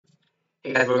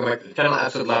Hey guys, welcome back to the channel. I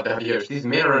absolutely love to have you here. This is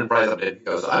Metarun price update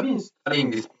video. So I've been studying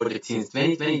this project since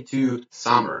 2022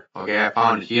 summer. Okay, I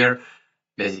found it here,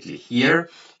 basically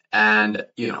here, and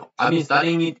I've been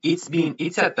studying it.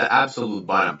 It's at the absolute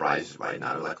bottom prices right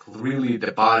now, like really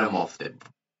the bottom of the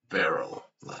barrel,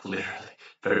 like literally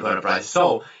very bottom price.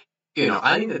 So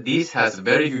I think that this has a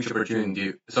very huge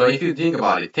opportunity. So if you think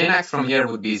about it, 10x from here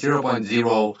would be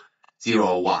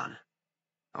 0.001.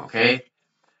 Okay.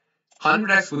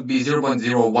 100x would be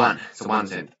 0.01, so 1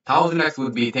 cent. 1000x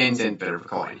would be 10 cents per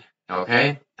coin.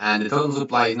 Okay? And the total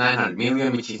supply is 900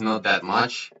 million, which is not that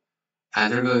much.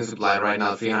 And their building supply right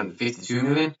now 352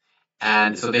 million.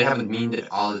 And so they haven't minted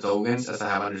all the tokens, as I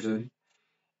have understood.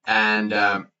 And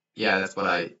yeah, that's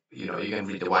what you can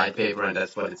read the white paper, and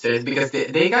that's what it says, because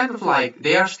they kind of like,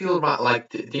 they are still like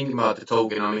thinking about the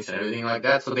tokenomics and everything like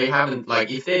that. So they haven't,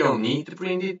 like, if they don't need to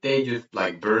print it, they just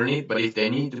like burn it. But if they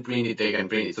need to print it, they can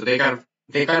print it. So they kind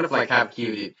of like have kept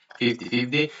it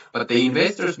 50-50. But the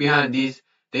investors behind this,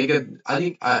 they got, I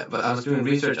think, but I was doing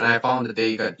research and I found that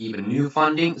they got even new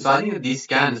funding. So I think that this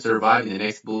can survive in the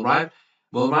next bull run,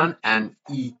 and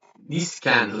this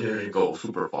can literally go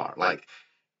super far. Like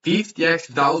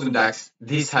 50x, 1000x,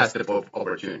 this has the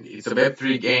opportunity. It's a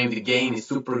Web3 game. The game is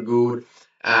super good.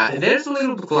 There's a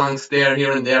little clunks there,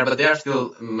 here and there, but they are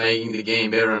still making the game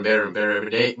better and better and better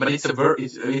every day. But it's a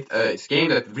game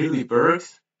that really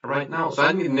works right now. So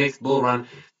I think the next bull run,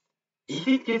 if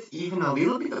it gets even a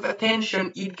little bit of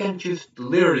attention, it can just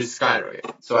literally skyrocket.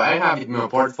 So I have it in my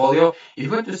portfolio. If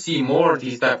you want to see more of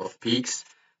these type of peaks,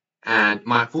 and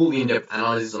my full in-depth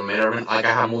analysis on Metarun, like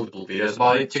I have multiple videos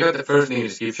about it, check out the first link in the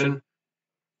description,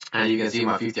 and you can see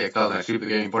my 50x crypto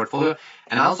gaming portfolio.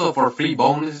 And also for free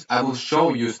bonus, I will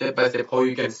show you step by step how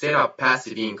you can set up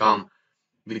passive income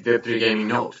with Web3 gaming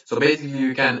node. So basically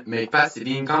you can make passive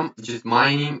income just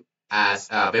mining as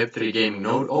a Web3 gaming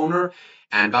node owner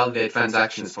and validate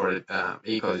transactions for the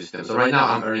ecosystem. So right now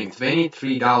I'm earning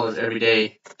 $23 every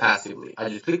day passively. I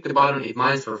just click the button, it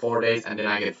mines for 4 days, and then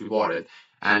I get rewarded.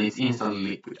 And it's instantly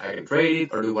liquid. I can trade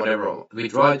it or do whatever,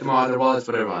 withdraw it to my other wallets,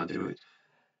 whatever I want to do it.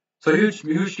 So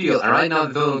huge deal. And right now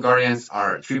the total guardians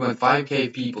are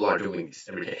 3.5k people are doing this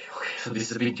every day. Okay, so this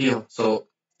is a big deal. So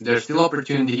there's still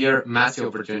opportunity here, massive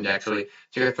opportunity actually.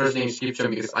 Check out first link in the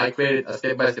description, because I created a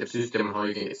step-by-step system on how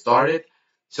you can get started.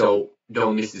 So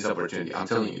don't miss this opportunity. I'm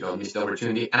telling you, don't miss the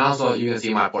opportunity. And also you can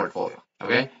see my portfolio.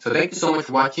 Okay? So thank you so much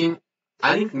for watching.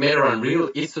 I think Metarun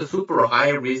Real is a super high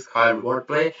risk, high reward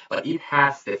play, but it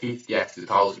has the 50x to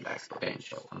 1000x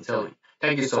potential. I'm telling you.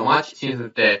 Thank you so much. See you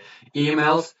in the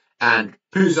emails, and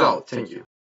peace out. Thank you.